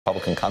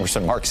Republican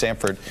Congressman Mark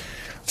Sanford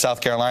of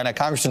South Carolina.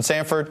 Congressman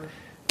Sanford,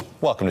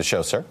 welcome to the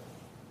show, sir.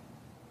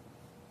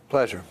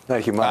 Pleasure.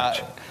 Thank you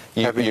much.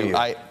 Happy New Year.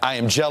 I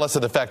am jealous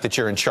of the fact that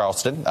you're in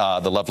Charleston.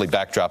 The lovely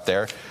backdrop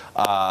there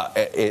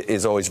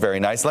is always very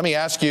nice. Let me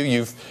ask you,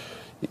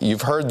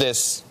 you've heard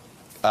this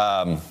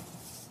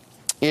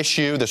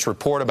issue, this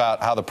report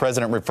about how the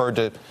president referred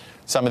to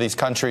some of these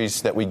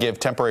countries that we give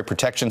temporary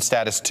protection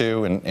status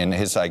to, and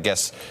his, I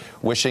guess,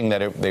 wishing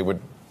that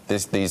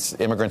these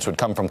immigrants would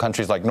come from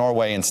countries like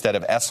Norway instead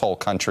of S-hole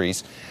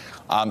countries.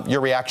 Your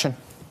reaction?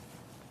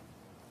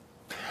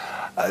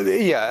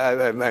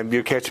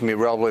 You're catching me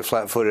relatively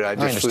flat-footed. I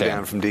just flew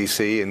down from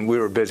D.C., and we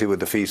were busy with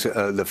the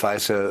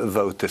FISA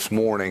vote this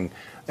morning.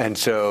 And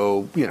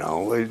so, you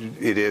know,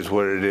 it is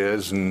what it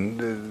is,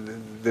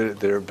 and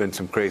there have been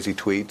some crazy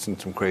tweets and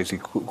some crazy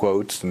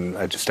quotes, and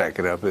I just stack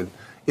it up. It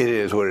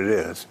is what it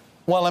is.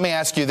 Well, let me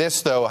ask you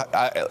this, though.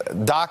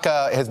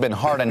 DACA has been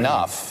hard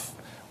enough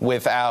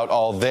without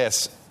all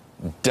this.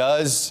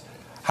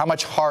 How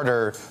much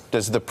harder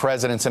does the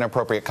president's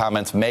inappropriate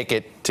comments make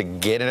it to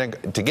get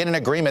an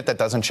agreement that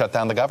doesn't shut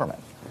down the government?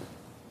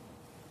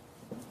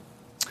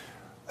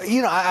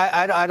 You know,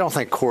 I don't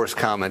think coarse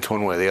comments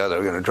one way or the other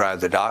are going to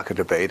drive the DACA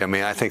debate. I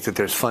mean, I think that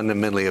there's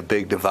fundamentally a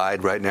big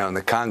divide right now in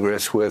the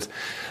Congress with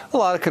a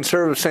lot of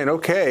conservatives saying,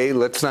 okay,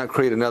 let's not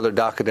create another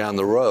DACA down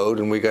the road,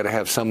 and we got to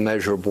have some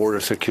measure of border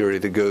security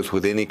that goes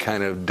with any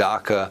kind of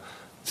DACA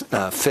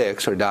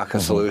fix or DACA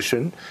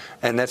solution.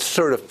 And that's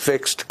sort of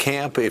fixed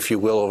camp, if you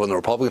will, over on the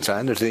Republican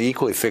side. There's an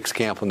equally fixed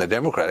camp on the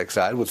Democratic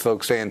side with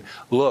folks saying,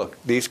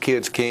 look, these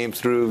kids came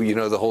through, you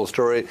know, the whole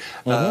story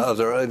not of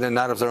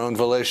their own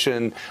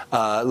volition.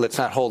 Let's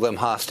not hold them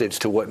hostage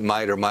to what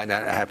might or might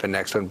not happen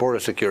next on border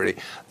security.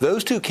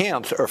 Those two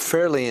camps are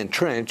fairly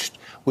entrenched,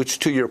 which,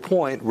 to your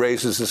point,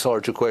 raises this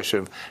larger question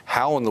of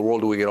how in the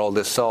world do we get all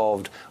this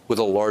solved with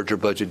a larger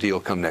budget deal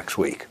come next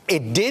week?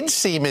 It did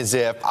seem as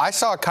if I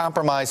saw a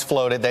compromise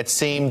floated that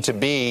seemed to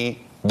be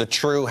the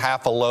true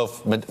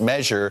half-a-loaf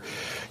measure.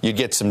 You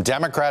get some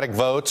Democratic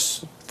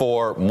votes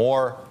for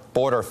more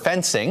border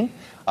fencing,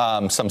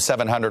 some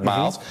 700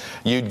 miles.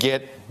 You'd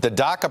get the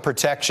DACA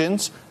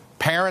protections.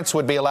 Parents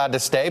would be allowed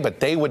to stay, but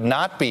they would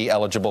not be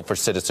eligible for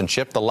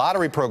citizenship. The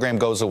lottery program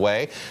goes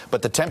away,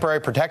 but the temporary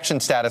protection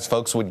status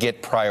folks would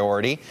get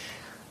priority.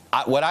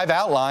 What I've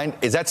outlined,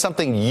 is that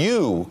something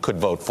you could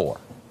vote for?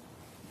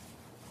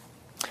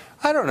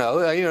 I don't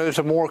know. You know, there's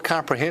a more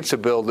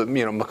comprehensive bill that,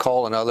 you know,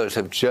 McCall and others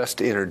have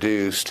just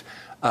introduced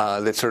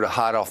that's sort of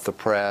hot off the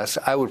press.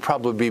 I would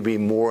probably be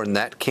more in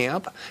that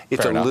camp.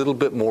 It's a little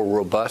bit more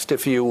robust,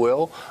 if you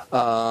will.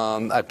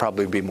 I'd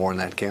probably be more in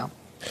that camp.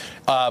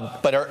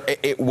 But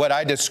what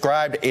I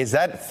described, is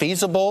that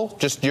feasible?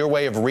 Just your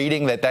way of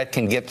reading that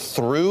can get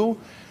through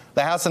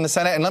the House and the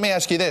Senate? And let me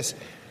ask you this.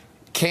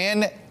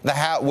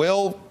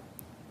 Will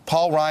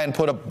Paul Ryan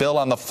put a bill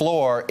on the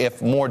floor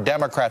if more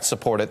Democrats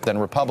support it than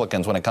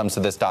Republicans when it comes to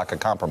this DACA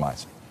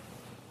compromise?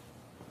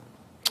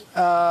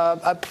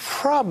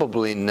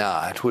 Probably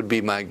not, would be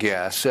my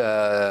guess.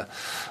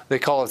 They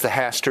call it the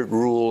Hastert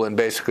rule, and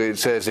basically it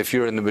says if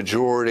you're in the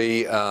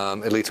majority,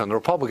 at least on the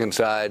Republican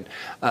side,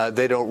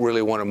 they don't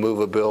really want to move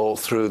a bill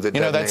through that. You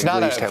know, that's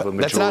not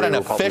an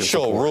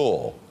official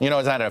rule. You know,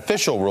 it's not an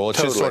official rule.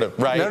 It's just sort of,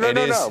 right?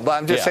 No. But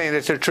I'm just saying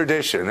it's a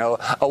tradition,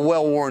 a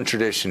well-worn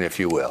tradition, if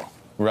you will.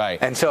 Right.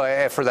 And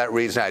so for that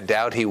reason, I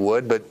doubt he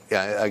would. But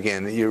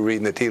again, you're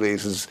reading the tea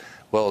leaves as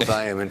well as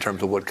I am in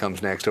terms of what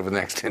comes next over the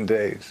next 10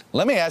 days.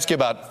 Let me ask you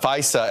about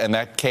FISA and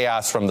that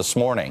chaos from this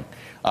morning.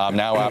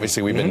 Now,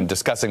 obviously, we've been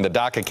discussing the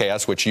DACA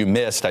chaos, which you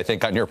missed, I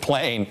think, on your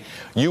plane.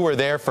 You were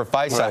there for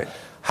FISA. Right.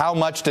 How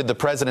much did the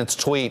president's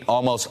tweet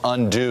almost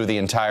undo the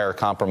entire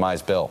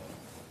compromise bill?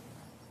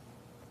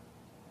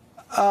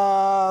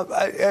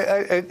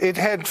 It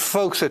had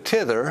folks a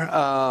tither,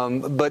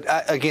 but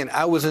again,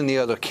 I was in the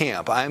other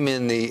camp. I'm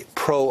in the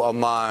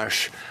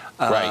pro-Amash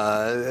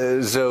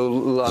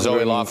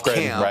Zoe Lofgren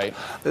camp. Right?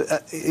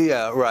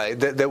 Right.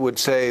 That would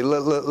say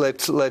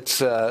let's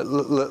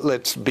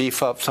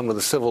beef up some of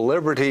the civil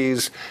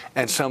liberties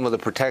and some of the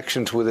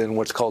protections within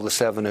what's called the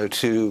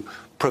 702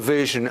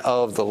 provision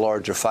of the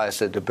larger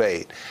FISA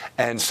debate.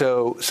 And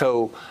so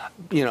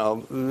you know,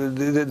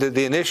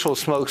 the initial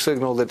smoke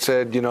signal that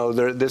said, you know,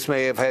 this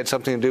may have had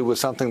something to do with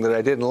something that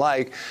I didn't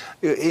like,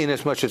 in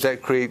as much as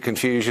that created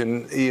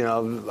confusion, you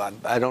know,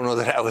 I don't know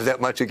that I was that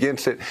much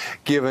against it,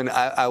 given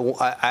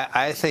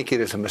I think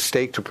it is a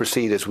mistake to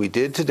proceed as we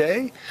did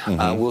today.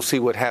 We'll see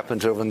what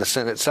happens over on the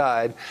Senate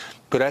side.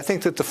 But I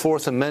think that the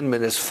Fourth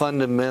Amendment is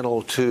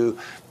fundamental to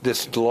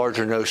this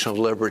larger notion of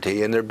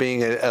liberty, and there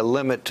being a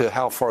limit to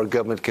how far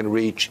government can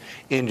reach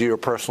into your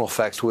personal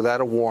effects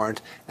without a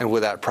warrant and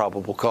without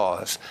probable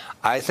cause.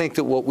 I think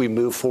that what we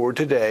move forward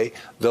today,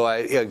 though I,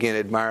 again,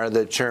 admire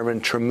the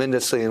chairman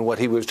tremendously in what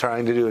he was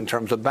trying to do in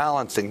terms of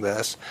balancing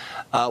this,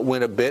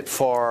 went a bit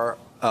far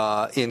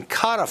in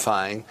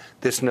codifying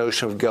this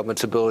notion of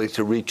government's ability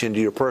to reach into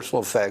your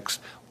personal effects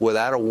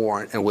without a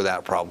warrant and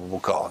without probable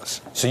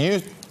cause. So you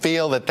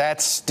feel that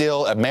that's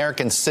still,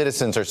 American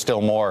citizens are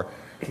still more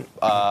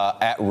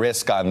at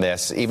risk on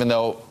this, even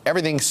though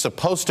everything's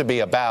supposed to be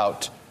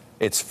about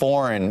its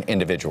foreign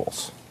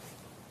individuals?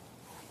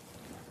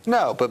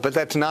 No, but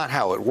that's not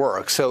how it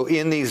works. So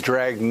in these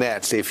drag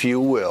nets, if you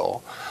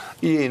will,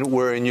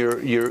 wherein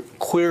you're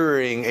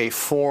querying a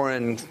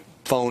foreign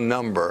phone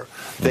number,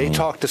 they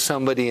talk to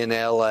somebody in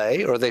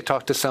L.A. or they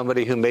talk to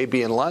somebody who may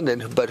be in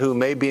London, but who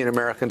may be an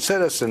American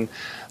citizen.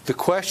 The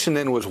question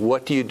then was,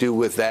 what do you do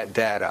with that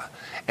data?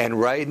 And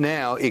right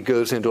now, it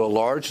goes into a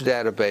large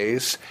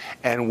database,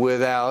 and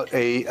without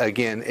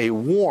a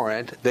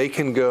warrant, they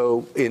can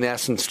go, in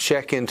essence,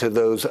 check into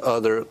those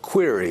other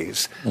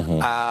queries.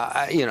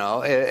 You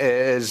know,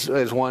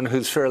 as one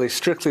who's fairly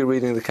strictly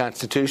reading the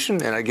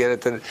Constitution, and I get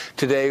it that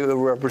today we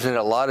represent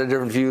a lot of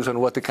different views on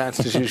what the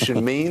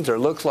Constitution means or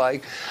looks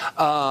like.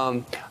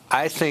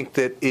 I think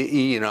that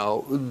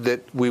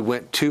that we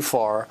went too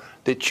far.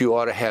 That you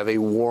ought to have a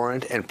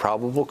warrant and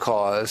probable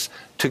cause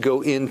to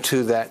go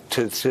into that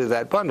to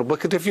that bundle.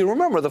 Because if you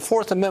remember, the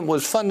Fourth Amendment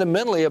was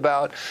fundamentally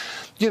about,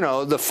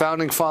 the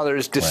Founding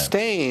Fathers'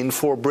 disdain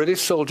for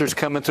British soldiers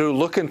coming through,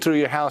 looking through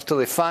your house till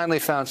they finally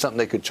found something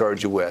they could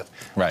charge you with.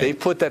 They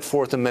put that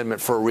Fourth Amendment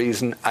for a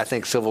reason. I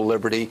think civil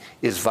liberty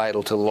is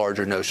vital to the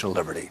larger notion of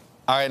liberty.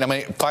 All right, I'm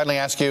going to finally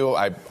ask you,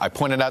 I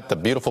pointed out the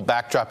beautiful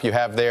backdrop you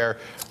have there.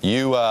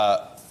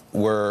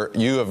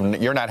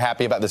 You're not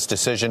happy about this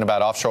decision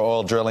about offshore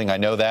oil drilling. I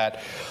know that,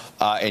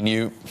 and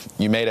you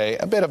made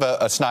a bit of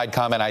a snide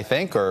comment, I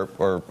think, or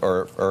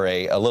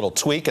a little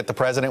tweak at the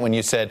president when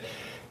you said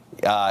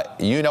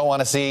you don't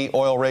want to see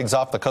oil rigs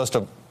off the coast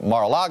of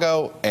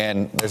Mar-a-Lago,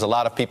 and there's a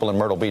lot of people in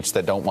Myrtle Beach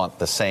that don't want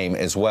the same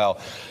as well.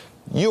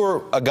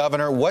 You're a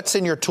governor. What's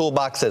in your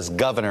toolbox as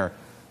governor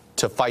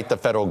to fight the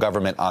federal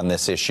government on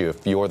this issue?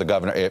 If you're the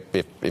governor,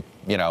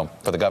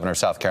 for the governor of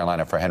South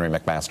Carolina, for Henry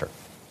McMaster.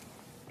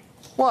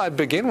 Well, I'd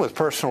begin with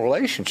personal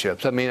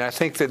relationships. I mean, I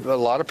think that a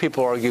lot of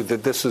people argue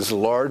that this is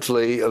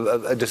largely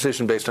a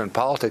decision based on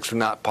politics,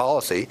 not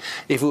policy.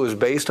 If it was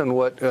based on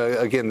what,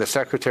 again, the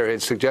secretary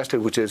had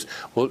suggested, which is,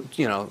 well,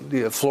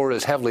 Florida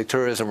is heavily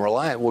tourism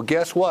reliant. Well,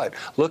 guess what?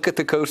 Look at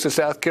the coast of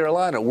South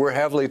Carolina. We're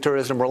heavily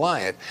tourism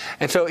reliant.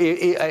 And so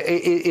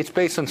it's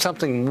based on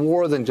something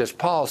more than just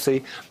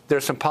policy.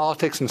 There's some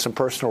politics and some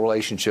personal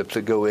relationships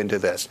that go into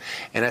this.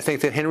 And I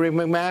think that Henry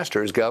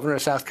McMaster, as governor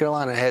of South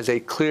Carolina, has a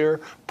clear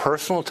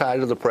personal tie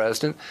to the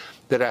president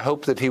that I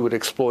hope that he would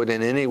exploit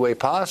in any way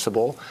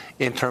possible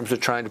in terms of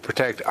trying to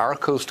protect our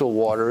coastal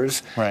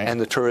waters and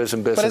the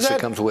tourism business that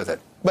comes with it.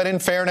 But in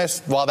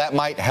fairness, while that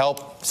might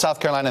help South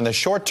Carolina in the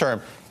short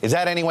term, is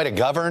that any way to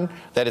govern,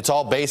 that it's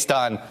all based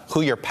on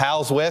who you're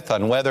pals with,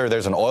 on whether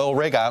there's an oil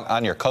rig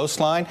on your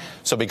coastline?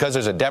 So because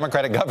there's a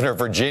Democratic governor of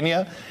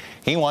Virginia,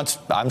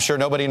 I'm sure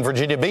nobody in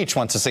Virginia Beach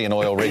wants to see an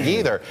oil rig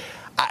either.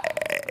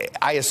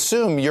 I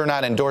assume you're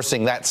not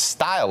endorsing that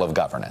style of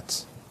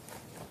governance.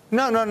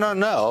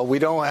 No. We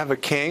don't have a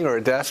king or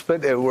a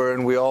despot,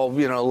 and we all,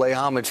 lay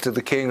homage to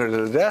the king or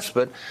to the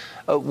despot.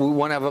 We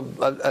want to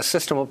have a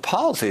system of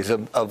policies,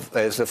 of,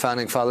 as the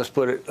Founding Fathers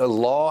put it, a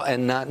law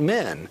and not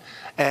men.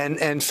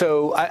 And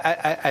so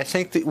I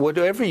think that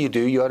whatever you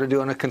do, you ought to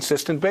do on a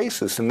consistent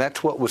basis. And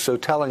that's what was so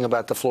telling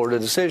about the Florida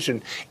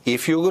decision.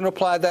 If you're going to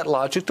apply that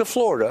logic to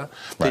Florida,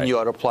 then you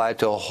ought to apply it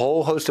to a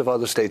whole host of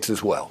other states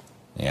as well.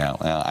 Yeah,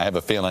 well, I have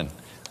a feeling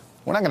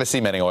we're not going to see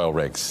many oil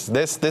rigs.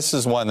 This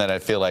is one that I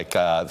feel like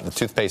the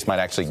toothpaste might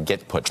actually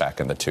get put back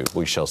in the tube.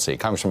 We shall see.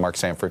 Congressman Mark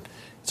Sanford,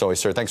 as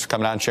always, sir, thanks for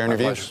coming on and sharing your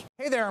views.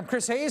 Hey there, I'm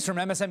Chris Hayes from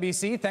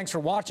MSNBC. Thanks for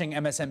watching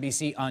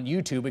MSNBC on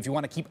YouTube. If you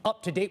want to keep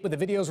up to date with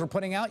the videos we're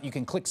putting out, you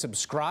can click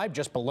subscribe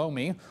just below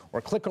me,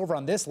 or click over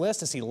on this list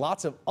to see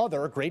lots of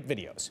other great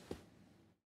videos.